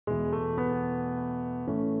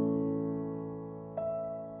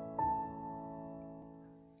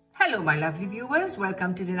Hello my lovely viewers,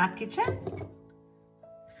 welcome to Zinat Kitchen.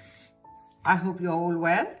 I hope you're all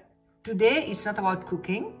well. Today it's not about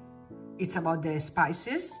cooking, it's about the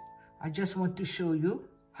spices. I just want to show you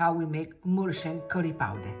how we make Mauritian curry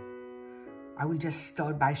powder. I will just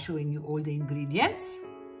start by showing you all the ingredients.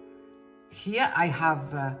 Here I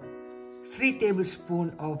have 3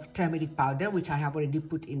 tablespoons of turmeric powder, which I have already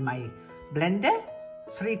put in my blender,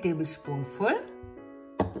 3 tablespoonfuls.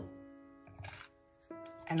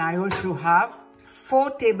 And I also have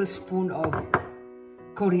 4 tablespoons of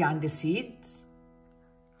coriander seeds,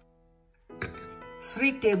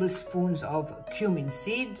 3 tablespoons of cumin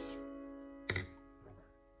seeds,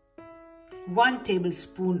 1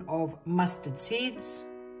 tablespoon of mustard seeds,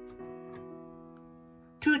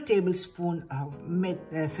 2 tablespoons of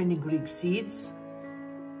fenugreek seeds,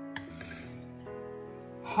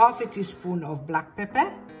 half a teaspoon of black pepper,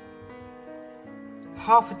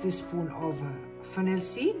 half a teaspoon of fennel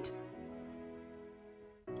seed,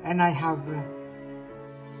 and I have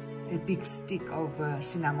a big stick of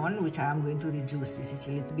cinnamon, which I am going to reduce. This is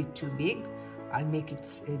a little bit too big. I'll make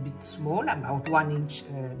it a bit small, about 1 inch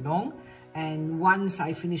long. And once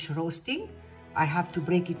I finish roasting, I have to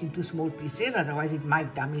break it into small pieces, otherwise it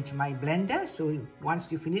might damage my blender. So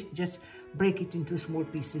once you finish, just break it into small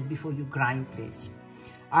pieces before you grind, please.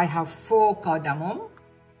 I have 4 cardamom,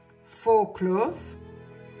 4 cloves,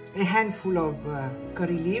 a handful of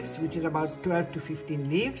curry leaves, which is about 12 to 15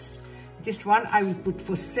 leaves. This one I will put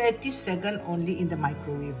for 30 seconds only in the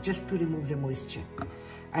microwave, just to remove the moisture.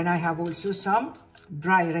 And I have also some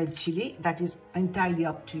dry red chilli. That is entirely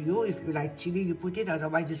up to you. If you like chilli, you put it,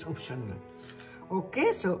 otherwise it's optional.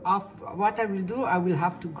 Okay, so what I will do, I will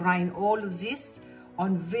have to grind all of this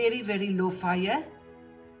on very, very low fire.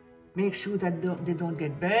 Make sure that they don't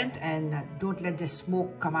get burnt, and don't let the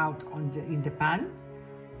smoke come out in the pan.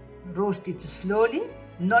 Roast it slowly,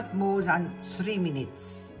 not more than 3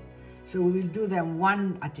 minutes. So we will do them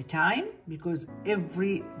one at a time, because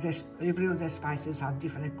every of the spices have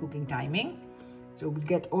different cooking timing. So we'll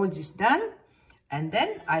get all this done, and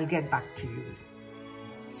then I'll get back to you.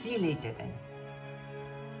 See you later then.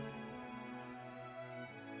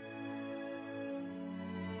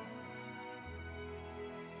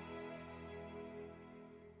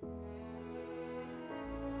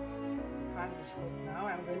 Now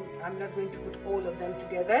I'm not going to put all of them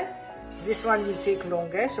together. This one will take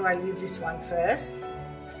longer, so I'll leave this one first.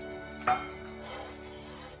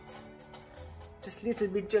 Just a little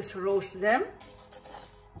bit, just roast them.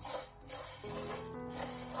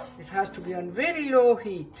 It has to be on very low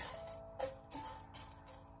heat.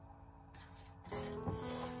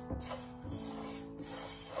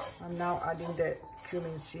 I'm now adding the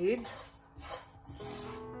cumin seed.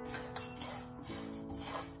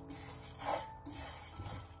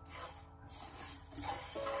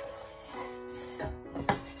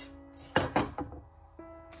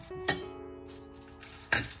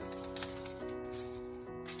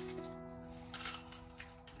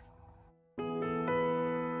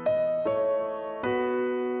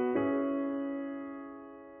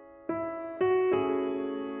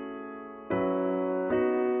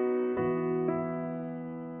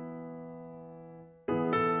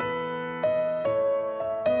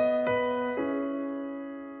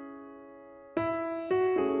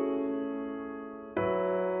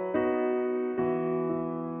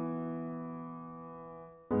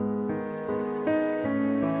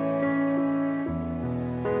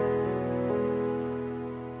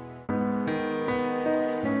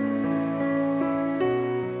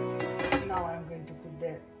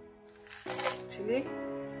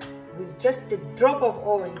 With just a drop of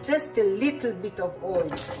oil, just a little bit of oil.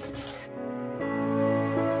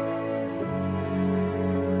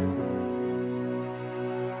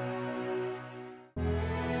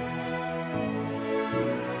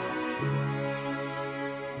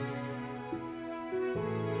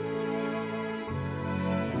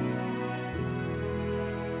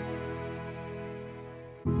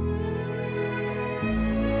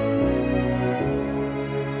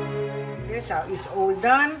 So it's all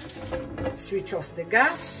done. Switch off the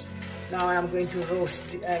gas. Now I'm going to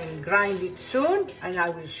roast and grind it soon, and I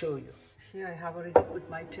will show you. Here I have already put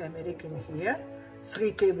my turmeric in here,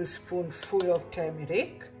 3 tablespoons full of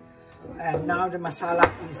turmeric, and now the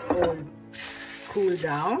masala is all cooled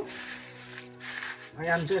down. I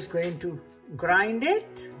am just going to grind it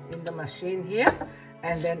in the machine here,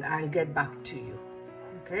 and then I'll get back to you.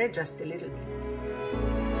 Okay, just a little bit.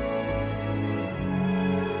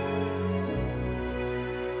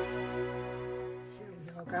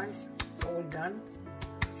 Guys, all done.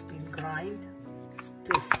 It's been grind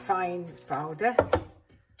to fine powder.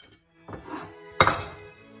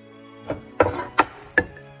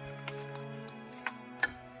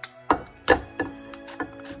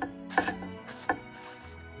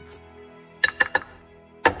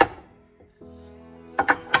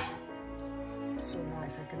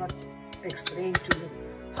 cannot explain to you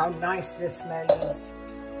how nice the smell is.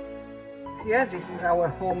 Here, this is our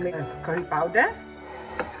homemade curry powder,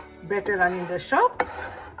 better than in the shop.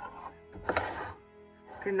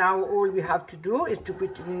 Okay, now all we have to do is to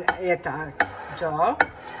put it in an airtight jar,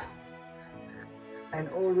 and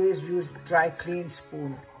always use dry clean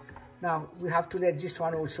spoon. Now we have to let this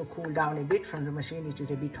one also cool down a bit from the machine. It is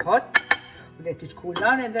a bit hot. Let it cool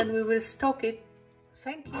down and then we will stock it.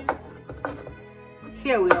 Thank you.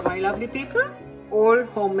 Here we are, my lovely people, all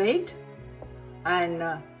homemade, and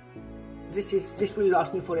this will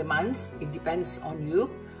last me for a month. It depends on you,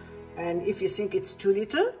 and if you think it's too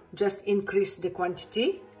little, just increase the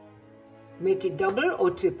quantity, make it double or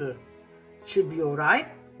triple. Should be all right.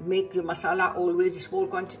 Make your masala always a small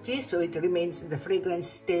quantity so it remains, the fragrance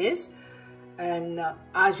stays, and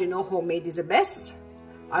as you know, homemade is the best.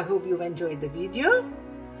 I hope you've enjoyed the video.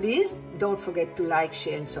 Please don't forget to like,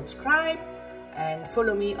 share and subscribe, and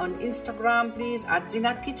follow me on Instagram please at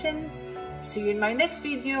Zinat Kitchen. See you in my next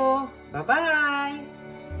video. Bye bye.